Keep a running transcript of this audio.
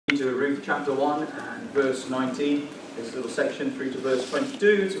To Ruth chapter 1 and verse 19, this little section through to verse 22.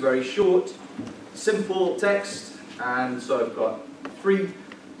 It's a very short, simple text, and so I've got three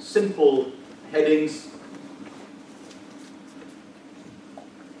simple headings.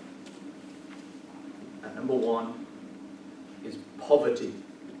 And number one is poverty.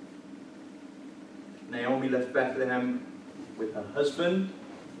 Naomi left Bethlehem with her husband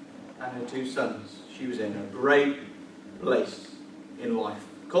and her two sons. She was in a great place in life.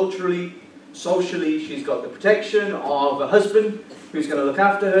 Culturally, socially, she's got the protection of a husband who's going to look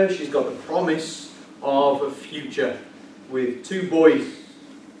after her. She's got the promise of a future with two boys.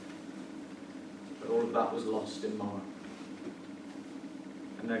 But all of that was lost in Moab.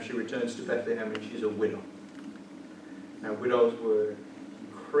 And now she returns to Bethlehem and she's a widow. Now, widows were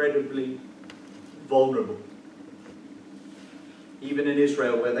incredibly vulnerable. Even in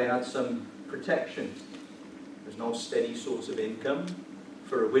Israel, where they had some protection, there's no steady source of income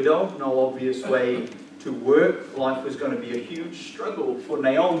for a widow, no obvious way to work. Life was going to be a huge struggle for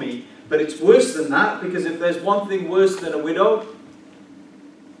Naomi. But it's worse than that, because if there's one thing worse than a widow,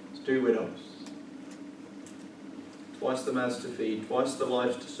 it's two widows. Twice the mouths to feed, twice the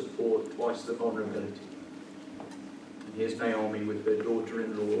lives to support, twice the vulnerability. And here's Naomi with her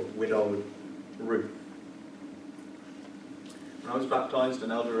daughter-in-law, widowed Ruth. When I was baptized,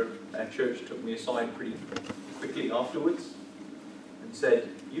 an elder at our church took me aside pretty quickly afterwards and said,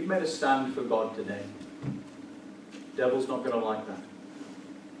 "You've made a stand for God today. The devil's not going to like that.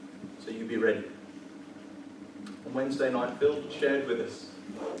 So you be ready." On Wednesday night, Phil shared with us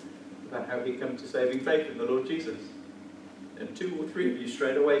about how he come to saving faith in the Lord Jesus. And 2 or 3 of you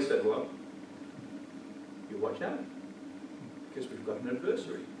straight away said, "Well, you watch out, because we've got an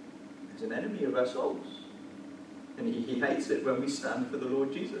adversary. He's an enemy of our souls. And he hates it when we stand for the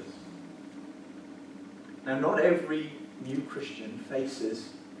Lord Jesus." Now, not every new Christian faces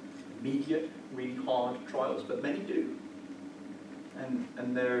immediate, really hard trials, but many do.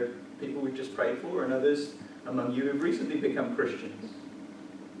 And there are people we've just prayed for, and others among you who've recently become Christians.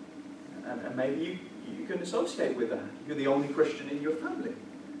 And maybe you can associate with that. You're the only Christian in your family,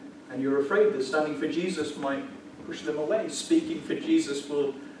 and you're afraid that standing for Jesus might push them away. Speaking for Jesus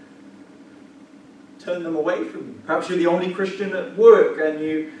will turn them away from you. Perhaps you're the only Christian at work, and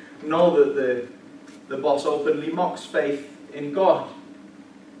you know that the boss openly mocks faith in God.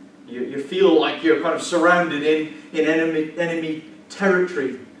 You feel like you're kind of surrounded in enemy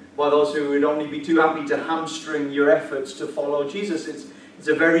territory by those who would only be too happy to hamstring your efforts to follow Jesus. It's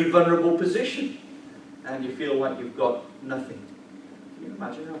a very vulnerable position, and you feel like you've got nothing. Can you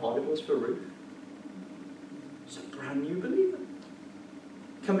imagine how hard it was for Ruth? She's a brand new believer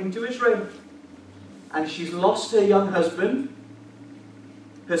coming to Israel, and she's lost her young husband.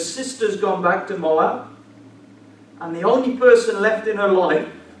 Her sister's gone back to Moab, and the only person left in her life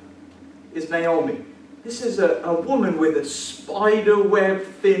is Naomi. This is a woman with a spiderweb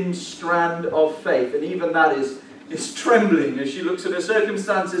thin strand of faith, and even that is trembling as she looks at her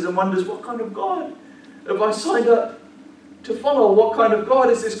circumstances and wonders, what kind of God have I signed up to follow? What kind of God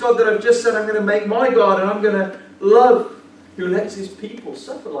is this God that I've just said I'm going to make my God, and I'm going to love, who lets his people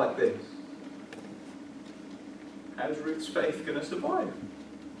suffer like this? How's Ruth's faith going to survive?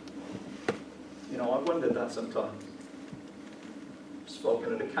 You know, I've wondered that sometimes. I've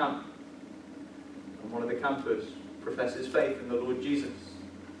spoken at a camp, and one of the campers professes faith in the Lord Jesus.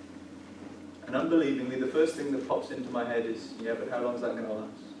 And unbelievingly, the first thing that pops into my head is, yeah, but how long is that going to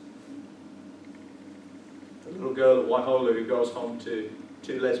last? The little girl at Waihola who goes home to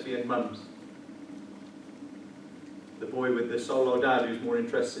 2 lesbian mums. The boy with the solo dad who's more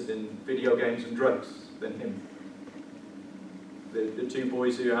interested in video games and drugs than him. The 2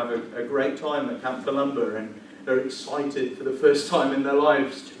 boys who have a great time at Camp Columba and are excited for the first time in their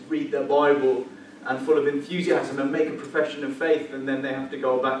lives to read their Bible and full of enthusiasm and make a profession of faith, and then they have to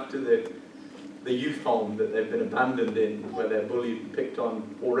go back to the youth home that they've been abandoned in, where they're bullied and picked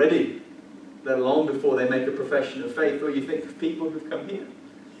on already, let alone before they make a profession of faith. Or you think of people who've come here.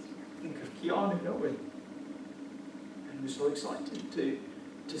 Think of Keanu, don't we? And we're so excited to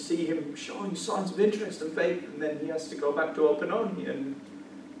see him showing signs of interest and faith, and then he has to go back to Opanoni, and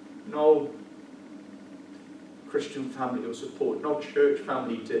no Christian family or support, no church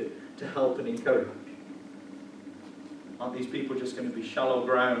family to help and encourage. Aren't these people just going to be shallow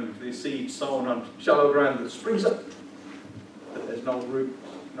ground, the seeds sown on shallow ground that springs up, but there's no root,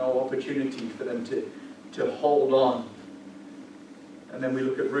 no opportunity for them to hold on? And then we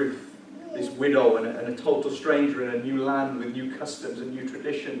look at Ruth, this widow and a total stranger in a new land with new customs and new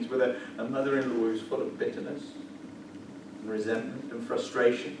traditions, with a mother-in-law who's full of bitterness and resentment and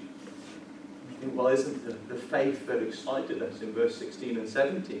frustration. Well, isn't the faith that excited us in verse 16 and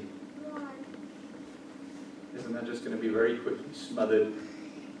 17? Isn't that just going to be very quickly smothered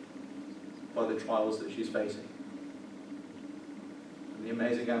by the trials that she's facing? And the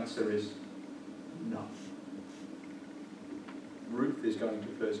amazing answer is no. Ruth is going to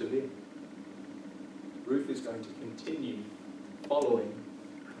persevere. Ruth is going to continue following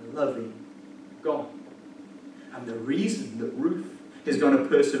and loving God. And the reason that Ruth is going to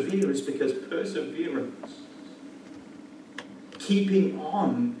persevere is because perseverance, keeping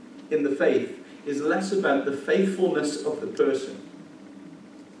on in the faith, is less about the faithfulness of the person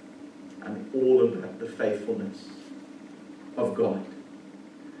and all about the faithfulness of God.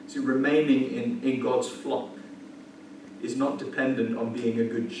 See, remaining in God's flock is not dependent on being a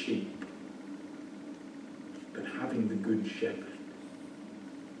good sheep, but having the good shepherd.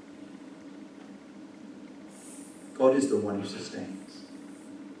 God is the one who sustains.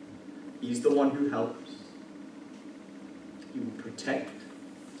 He's the one who helps. He will protect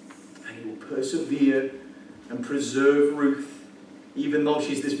and he will persevere and preserve Ruth, even though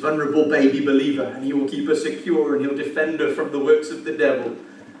she's this vulnerable baby believer, and he will keep her secure and he'll defend her from the works of the devil.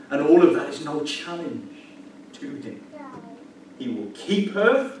 And all of that is no challenge to him. He will keep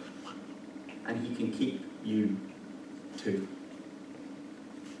her and he can keep you too.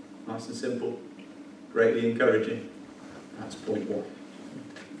 Nice and simple, greatly encouraging. That's point one.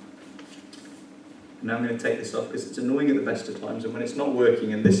 Now I'm going to take this off because it's annoying at the best of times, and when it's not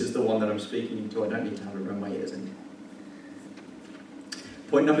working and this is the one that I'm speaking to, I don't need to have it around my ears anymore.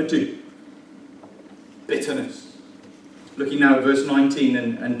 Point number 2. Bitterness. Looking now at verse 19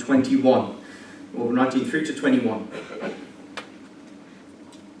 and 21. Or 19 through to 21.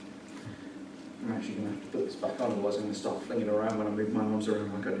 I'm actually going to have to put this back on, otherwise I'm going to start flinging it around when I move my arms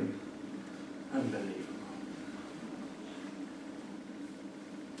around like I do. Unbelievable.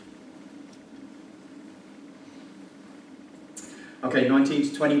 Okay, 19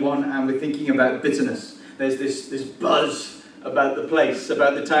 to 21, and we're thinking about bitterness. There's this buzz about the place,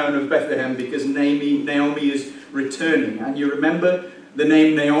 about the town of Bethlehem, because Naomi is returning. And you remember, the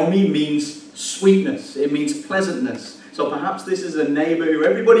name Naomi means sweetness. It means pleasantness. So perhaps this is a neighbour who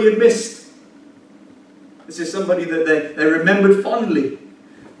everybody had missed. This is somebody that they remembered fondly.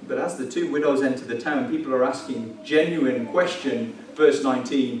 But as the two widows enter the town, people are asking genuine question. Verse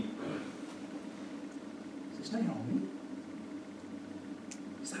 19. Is this Naomi?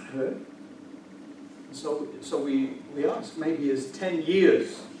 Is that her? So we ask, maybe is 10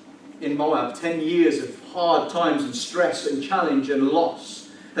 years in Moab, 10 years of hard times and stress and challenge and loss,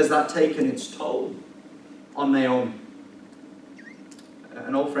 has that taken its toll on Naomi?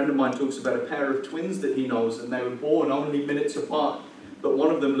 An old friend of mine talks about a pair of twins that he knows, and they were born only minutes apart, but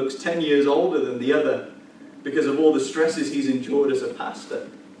one of them looks 10 years older than the other because of all the stresses he's endured as a pastor.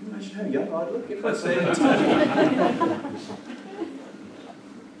 Can you imagine how young I'd look if I say it?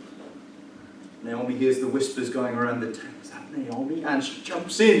 Naomi hears the whispers going around the town. Is that Naomi? And she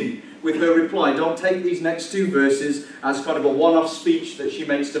jumps in with her reply. Don't take these next 2 verses as kind of a one-off speech that she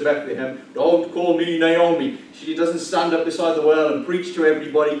makes to Bethlehem. Don't call me Naomi. She doesn't stand up beside the well and preach to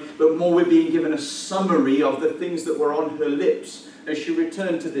everybody, but more we're being given a summary of the things that were on her lips as she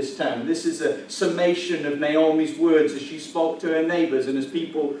returned to this town. This is a summation of Naomi's words as she spoke to her neighbours and as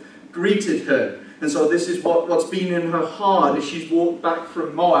people greeted her. And so this is what's been in her heart as she's walked back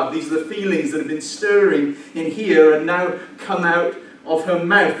from Moab. These are the feelings that have been stirring in here and now come out of her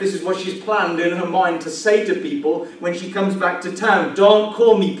mouth. This is what she's planned in her mind to say to people when she comes back to town. Don't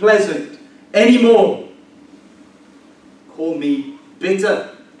call me pleasant anymore. Call me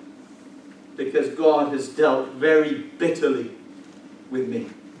bitter, because God has dealt very bitterly with me.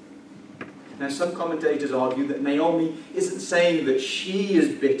 Now, some commentators argue that Naomi isn't saying that she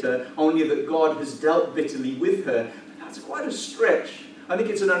is bitter, only that God has dealt bitterly with her. That's quite a stretch. I think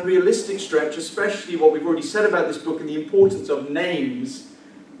it's an unrealistic stretch, especially what we've already said about this book and the importance of names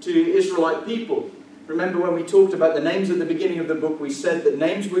to Israelite people. Remember when we talked about the names at the beginning of the book, we said that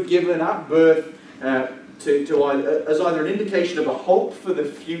names were given at birth as either an indication of a hope for the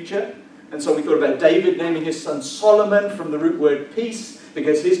future. And so we thought about David naming his son Solomon from the root word peace,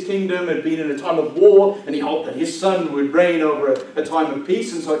 because his kingdom had been in a time of war, and he hoped that his son would reign over a time of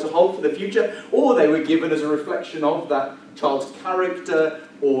peace, and so it's a hope for the future. Or they were given as a reflection of that child's character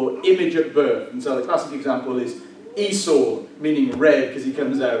or image at birth. And so the classic example is Esau, meaning red, because he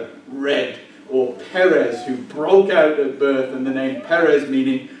comes out red. Or Perez, who broke out at birth, and the name Perez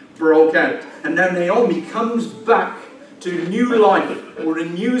meaning broke out. And now Naomi comes back to new life, or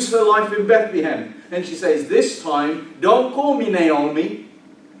renews her life in Bethlehem. And she says, this time, don't call me Naomi.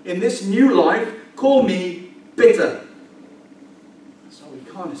 In this new life, call me bitter. So we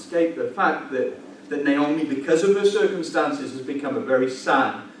can't escape the fact that Naomi, because of her circumstances, has become a very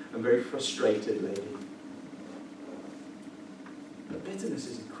sad and very frustrated lady. But bitterness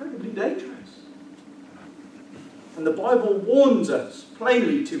is incredibly dangerous. And the Bible warns us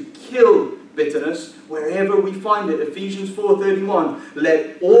plainly to kill bitterness wherever we find it. Ephesians 4:31,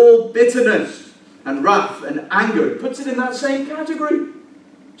 let all bitterness and wrath and anger, it puts it in that same category.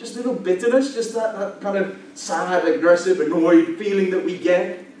 Just a little bitterness, just that kind of sad, aggressive, annoyed feeling that we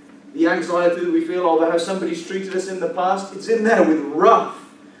get. The anxiety that we feel over how somebody's treated us in the past. It's in there with wrath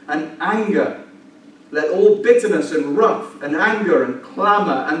and anger. Let all bitterness and wrath and anger and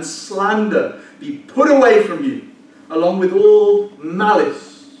clamour and slander be put away from you, along with all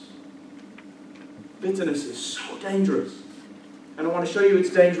malice. Bitterness is so dangerous. And I want to show you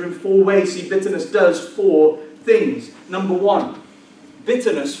its danger in 4 ways. See, bitterness does 4 things. Number 1,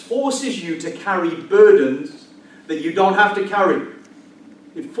 bitterness forces you to carry burdens that you don't have to carry.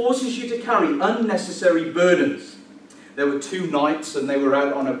 It forces you to carry unnecessary burdens. There were 2 knights and they were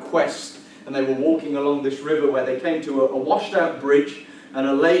out on a quest and they were walking along this river where they came to a washed out bridge, and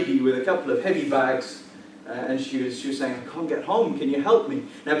a lady with a couple of heavy bags and she was saying, I can't get home, can you help me?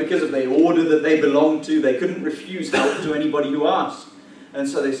 Now, because of the order that they belonged to, they couldn't refuse help to anybody who asked. And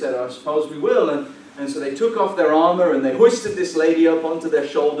so they said, I suppose we will. And so they took off their armour and they hoisted this lady up onto their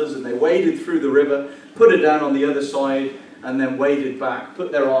shoulders and they waded through the river, put her down on the other side, and then waded back,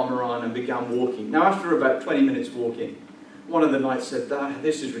 put their armour on and began walking. Now, after about 20 minutes walking, one of the knights said,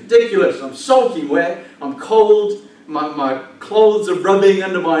 this is ridiculous, I'm soaking wet, I'm cold, my clothes are rubbing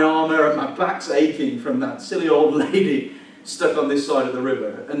under my armour and my back's aching from that silly old lady stuck on this side of the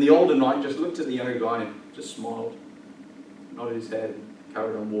river. And the older knight just looked at the younger guy and just smiled, nodded his head and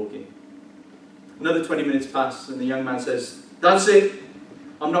carried on walking. Another 20 minutes passed and the young man says, that's it,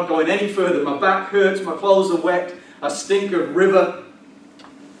 I'm not going any further, my back hurts, my clothes are wet, I stink of river.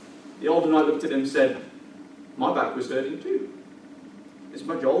 The older knight looked at him and said, my back was hurting too. It's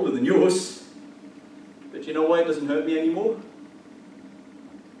much older than yours. But you know why it doesn't hurt me anymore?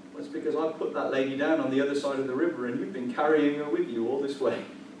 Well, it's because I put that lady down on the other side of the river and you've been carrying her with you all this way.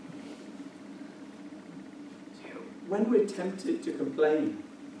 When we're tempted to complain,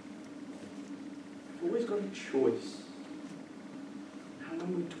 we've always got a choice. And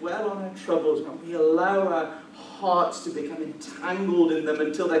when we dwell on our troubles, when we allow our hearts to become entangled in them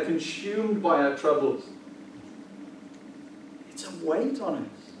until they're consumed by our troubles, it's a weight on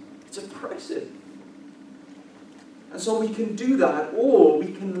us. It's oppressive. And so we can do that, or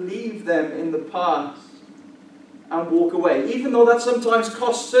we can leave them in the past and walk away. Even though that sometimes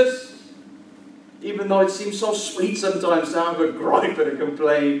costs us, even though it seems so sweet sometimes to have a gripe and a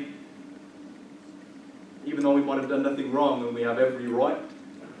complaint, even though we might have done nothing wrong and we have every right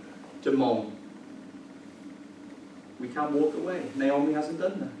to moan, we can walk away. Naomi hasn't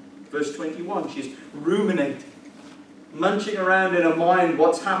done that. Verse 21, she's ruminating, munching around in her mind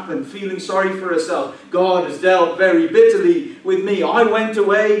what's happened, feeling sorry for herself. God has dealt very bitterly with me. I went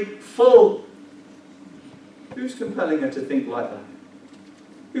away full. Who's compelling her to think like that?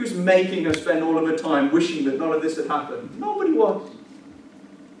 Who's making her spend all of her time wishing that none of this had happened? Nobody was.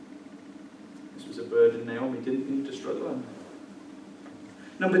 This was a burden Naomi didn't need to struggle under.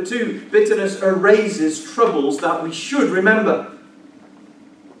 Number 2, bitterness erases troubles that we should remember.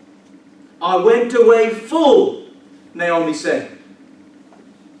 I went away full, Naomi said.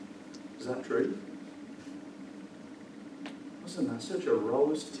 Is that true? Wasn't that such a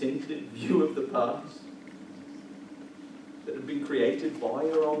rose-tinted view of the past that had been created by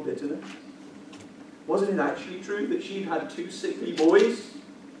her own bitterness? Wasn't it actually true that she'd had 2 sickly boys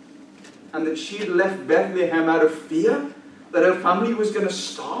and that she'd left Bethlehem out of fear that her family was going to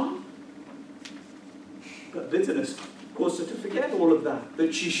starve? But bitterness caused her to forget all of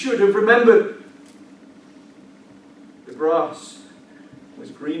that she should have remembered. The grass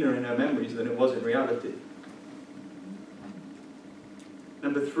was greener in her memories than it was in reality.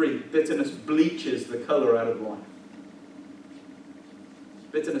 Number 3, bitterness bleaches the colour out of life.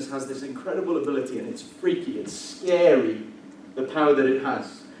 Bitterness has this incredible ability, and it's freaky, it's scary, the power that it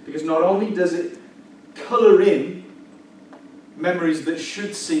has. Because not only does it colour in memories that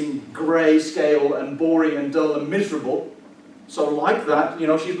should seem grey-scale and boring and dull and miserable. So like that,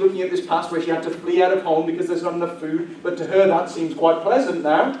 she's looking at this past where she had to flee out of home because there's not enough food, but to her that seems quite pleasant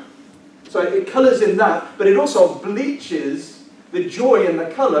now. So it colours in that, but it also bleaches the joy and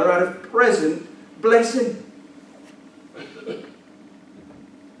the colour out of present blessing.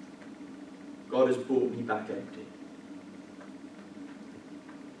 God has brought me back empty.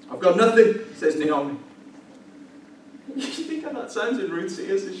 I've got nothing, says Naomi. You think how that sounds in Ruth's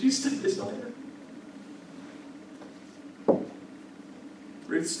ears as she stood beside her?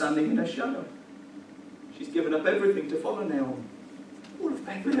 Ruth standing in her shadow. She's given up everything to follow Naomi. What if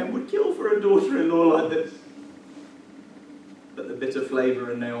Bethlehem would kill for a daughter-in-law like this? But the bitter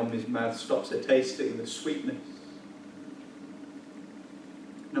flavour in Naomi's mouth stops her tasting the sweetness.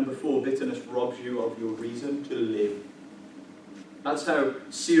 Number 4, bitterness robs you of your reason to live. That's how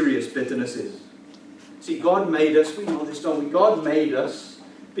serious bitterness is. See, God made us, we know this, don't we? God made us.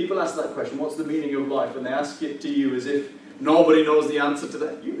 People ask that question, what's the meaning of life? And they ask it to you as if nobody knows the answer to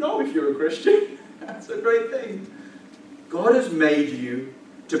that. You know if you're a Christian. That's a great thing. God has made you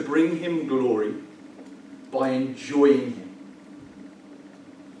to bring him glory by enjoying him.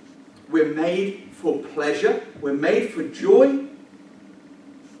 We're made for pleasure, we're made for joy,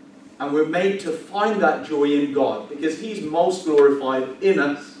 and we're made to find that joy in God, because he's most glorified in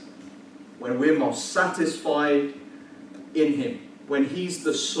us when we're most satisfied in him, when he's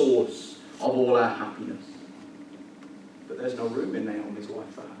the source of all our happiness. But there's no room in Naomi's life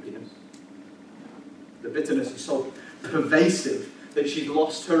for happiness. The bitterness is so pervasive that she's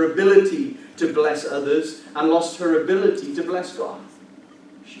lost her ability to bless others and lost her ability to bless God.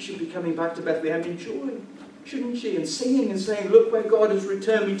 She should be coming back to Bethlehem in joy, shouldn't she? And singing and saying, look where God has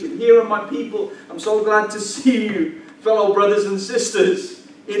returned me to. Here are my people. I'm so glad to see you, fellow brothers and sisters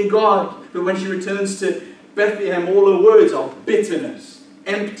in God. But when she returns to Bethlehem, all her words are bitterness,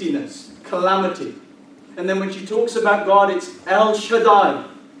 emptiness, calamity. And then when she talks about God, it's El Shaddai,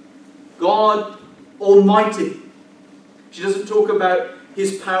 God Almighty. She doesn't talk about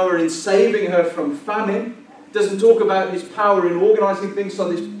his power in saving her from famine. Doesn't talk about his power in organising things.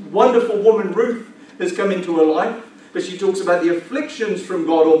 So this wonderful woman, Ruth, has come into her life. But she talks about the afflictions from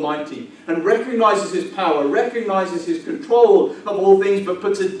God Almighty and recognises his power, recognises his control of all things, but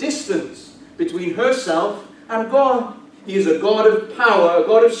puts a distance between herself and God. He is a God of power, a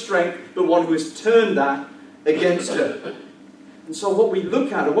God of strength, but one who has turned that against her. And so what we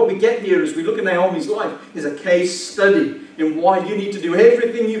look at, or what we get here as we look at Naomi's life, is a case study in why you need to do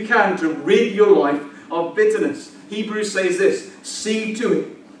everything you can to rid your life of bitterness. Hebrews says this, see to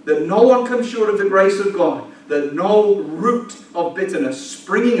it that no one comes short of the grace of God, that no root of bitterness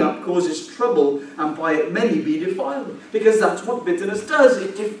springing up causes trouble, and by it many be defiled. Because that's what bitterness does.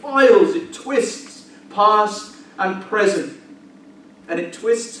 It defiles, it twists past and present. And it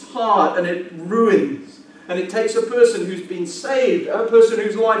twists heart, and it ruins. And it takes a person who's been saved, a person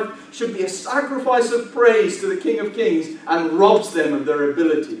whose life should be a sacrifice of praise to the King of Kings, and robs them of their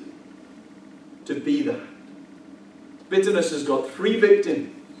ability to be that. Bitterness has got 3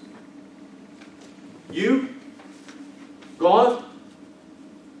 victims. You, God,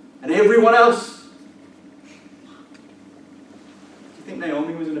 and everyone else. Do you think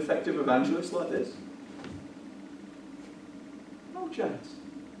Naomi was an effective evangelist like this? No chance.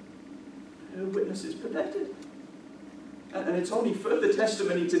 Her witness is pathetic. And it's only further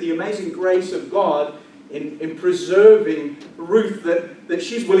testimony to the amazing grace of God in preserving Ruth that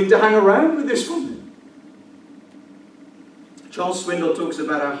she's willing to hang around with this woman. Charles Swindoll talks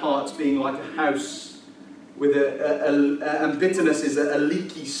about our hearts being like a house with and bitterness is a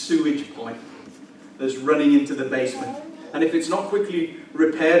leaky sewage pipe that's running into the basement. And if it's not quickly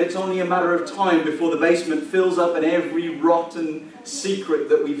repaired, it's only a matter of time before the basement fills up and every rotten secret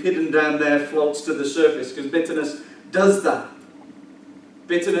that we've hidden down there floats to the surface, because bitterness does that.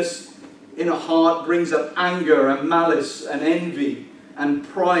 Bitterness in a heart brings up anger and malice and envy and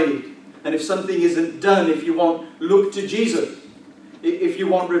pride. And if something isn't done, if you won't look to Jesus, if you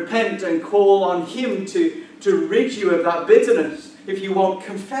won't repent and call on him to rid you of that bitterness, if you won't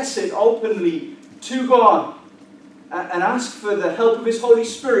confess it openly to God and ask for the help of his Holy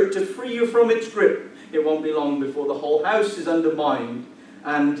Spirit to free you from its grip, it won't be long before the whole house is undermined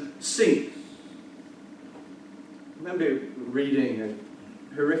and sinks. I remember reading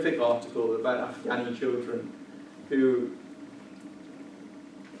a horrific article about Afghani children who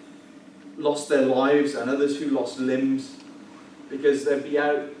lost their lives and others who lost limbs because they'd be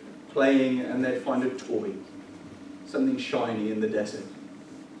out playing and they'd find a toy, something shiny in the desert.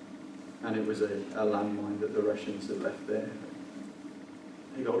 And it was a landmine that the Russians had left there.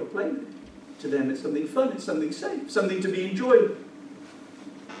 They go to play with it. To them it's something fun, it's something safe, something to be enjoyed.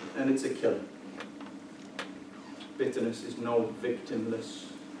 And it's a killer. Bitterness is no victimless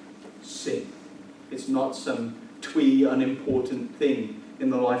sin. It's not some twee, unimportant thing in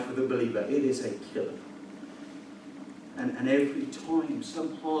the life of the believer. It is a killer. And every time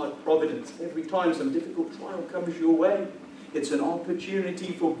some hard providence, every time some difficult trial comes your way, it's an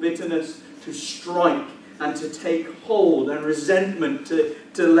opportunity for bitterness to strike and to take hold, and resentment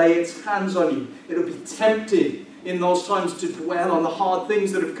to lay its hands on you. It'll be tempted in those times to dwell on the hard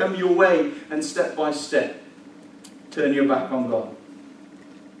things that have come your way and step by step turn your back on God.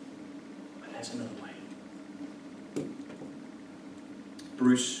 there's another way.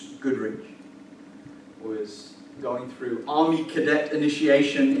 Bruce Goodrich was going through Army Cadet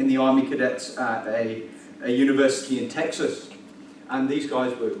initiation in the Army Cadets at a university in Texas. And these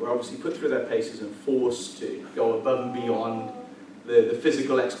guys were obviously put through their paces and forced to go above and beyond the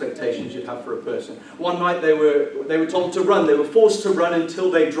physical expectations you'd have for a person. One night they were told to run. They were forced to run until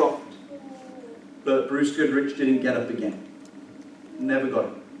they dropped. But Bruce Goodrich didn't get up again. Never got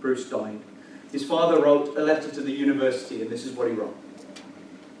it. Bruce died. His father wrote a letter to the university, and this is what he wrote.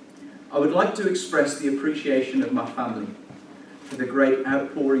 I would like to express the appreciation of my family for the great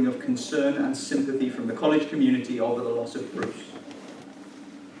outpouring of concern and sympathy from the college community over the loss of Bruce.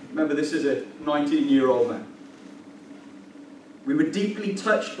 Remember, this is a 19-year-old man. We were deeply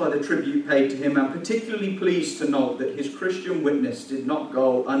touched by the tribute paid to him and particularly pleased to note that his Christian witness did not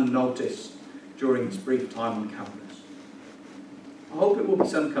go unnoticed during his brief time on campus. I hope it will be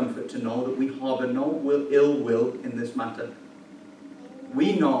some comfort to know that we harbour no ill will in this matter.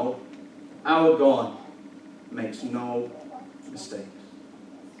 We know our God makes no mistakes.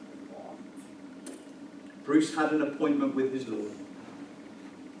 Bruce had an appointment with his Lord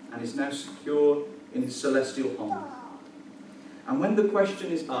and is now secure in his celestial home. And when the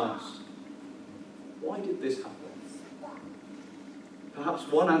question is asked, why did this happen? Perhaps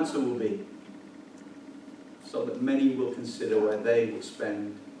one answer will be, so that many will consider where they will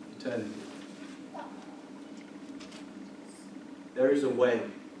spend eternity. There is a way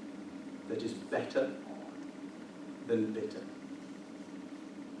that is better than bitter.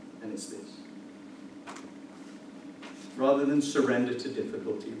 And it's this. Rather than surrender to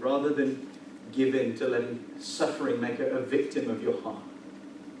difficulty, rather than give in to letting suffering make a victim of your heart,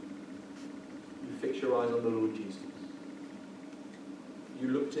 you fix your eyes on the Lord Jesus. You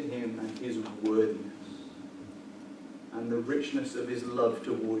look to him and his worthiness and the richness of his love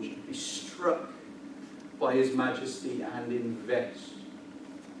towards you. Be struck by his majesty and invest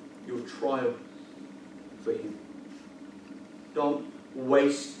your triumph for him. Don't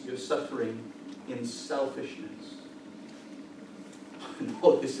waste your suffering in selfishness. I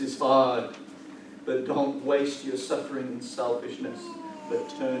know this is hard, but don't waste your suffering in selfishness, but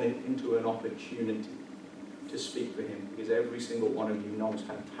turn it into an opportunity to speak for him, because every single one of you knows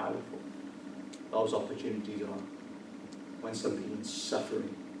how powerful those opportunities are when somebody in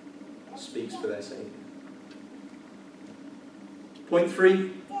suffering speaks for their Savior. Point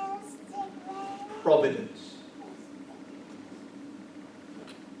 3, providence.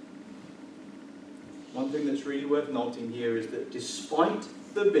 One thing that's really worth noting here is that despite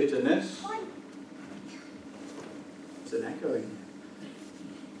the bitterness, it's an echo in here.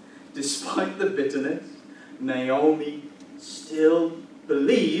 Despite the bitterness, Naomi still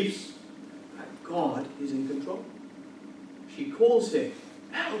believes that God is in control. She calls him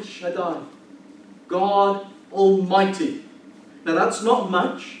El Shaddai, God Almighty. Now that's not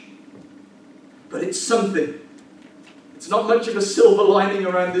much, but it's something. It's not much of a silver lining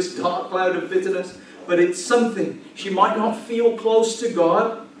around this dark cloud of bitterness, but it's something. She might not feel close to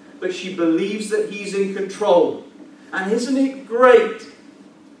God, but she believes that he's in control. And isn't it great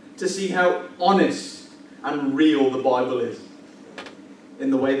to see how honest and real the Bible is in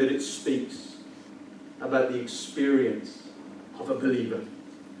the way that it speaks about the experience of a believer?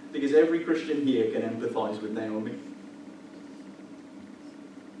 Because every Christian here can empathize with Naomi.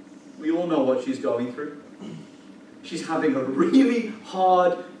 We all know what she's going through. She's having a really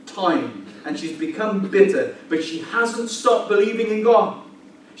hard time and she's become bitter, but she hasn't stopped believing in God.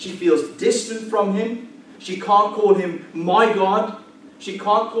 She feels distant from him. She can't call him my God. She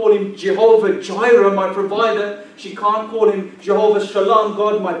can't call him Jehovah Jireh, my provider. She can't call him Jehovah Shalom,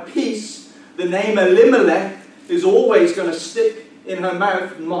 God, my peace. The name Elimelech is always going to stick in her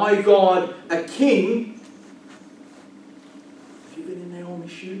mouth. My God, a king. Have you been in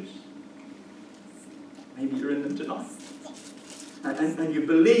Naomi's shoes? Maybe you're in them tonight. And you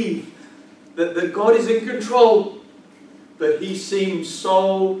believe that God is in control, but he seems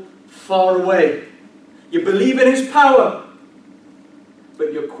so far away. You believe in his power,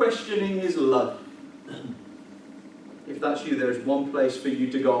 but you're questioning his love. If that's you, there is one place for you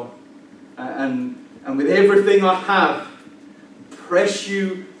to go. And with everything I have, press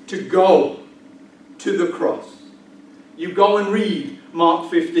you to go to the cross. You go and read Mark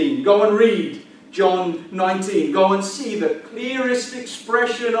 15. Go and read John 19. Go and see the clearest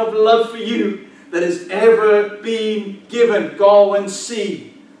expression of love for you that has ever been given. Go and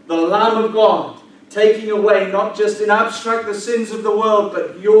see the Lamb of God taking away not just in abstract the sins of the world,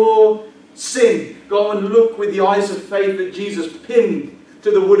 but your sin. Go and look with the eyes of faith at Jesus pinned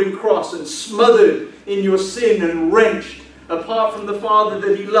to the wooden cross and smothered in your sin and wrenched apart from the Father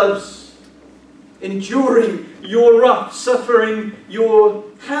that he loves. enduring your wrath, suffering your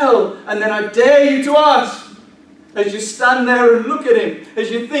hell. And then I dare you to ask, as you stand there and look at him,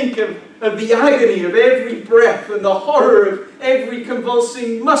 as you think of the agony of every breath and the horror of every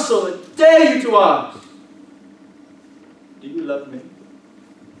convulsing muscle, I dare you to ask, do you love me?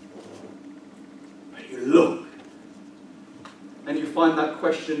 But you look, and you find that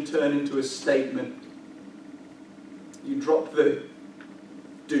question turn into a statement. You drop the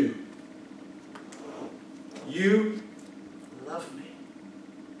do. You love me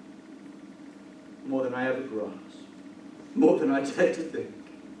more than I ever grasp, more than I dare to think.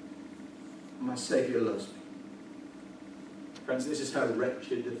 My Saviour loves me. Friends, this is how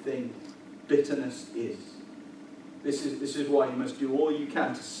wretched a thing bitterness is. This is why you must do all you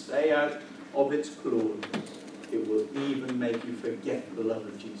can to stay out of its claws. It will even make you forget the love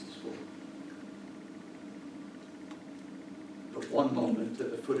of Jesus for you. But one moment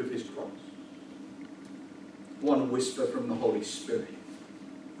at the foot of his cross, one whisper from the Holy Spirit,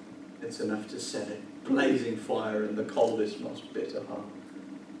 it's enough to set a blazing fire in the coldest, most bitter heart.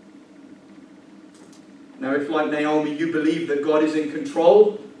 Now, if like Naomi you believe that God is in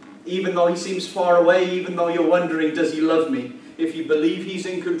control, even though he seems far away, even though you're wondering, does he love me? If you believe he's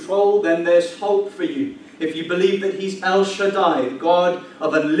in control, then there's hope for you. If you believe that he's El Shaddai, God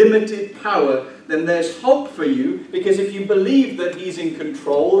of unlimited power, then there's hope for you. Because if you believe that he's in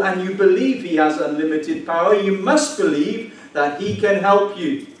control and you believe he has unlimited power, you must believe that he can help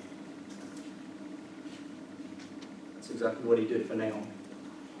you. That's exactly what he did for Naomi.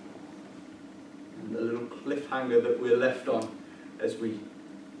 And the little cliffhanger that we're left on as we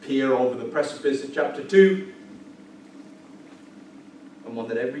peer over the precipice of chapter 2, and one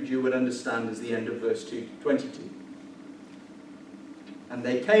that every Jew would understand, is the end of verse 22. And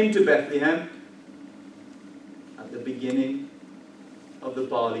they came to Bethlehem at the beginning of the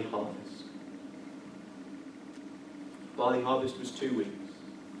barley harvest. Barley harvest was 2 weeks.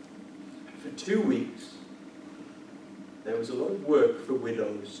 For 2 weeks, there was a lot of work for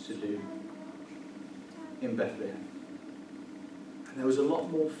widows to do in Bethlehem. And there was a lot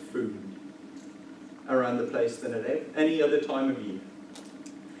more food around the place than at any other time of year.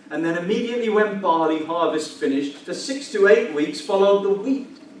 And then immediately when barley harvest finished, for 6 to 8 weeks followed the wheat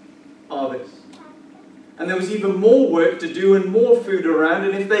harvest. And there was even more work to do and more food around.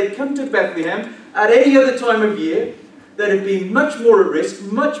 And if they'd come to Bethlehem at any other time of year, they'd have been much more at risk,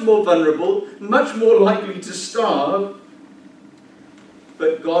 much more vulnerable, much more likely to starve.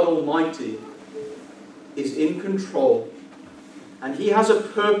 But God Almighty is in control. And he has a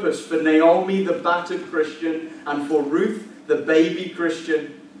purpose for Naomi, the battered Christian, and for Ruth, the baby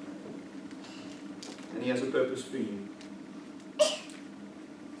Christian. And he has a purpose for you.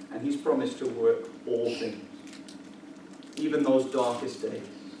 And he's promised to work all things, even those darkest days,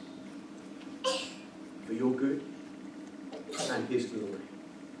 for your good and his glory.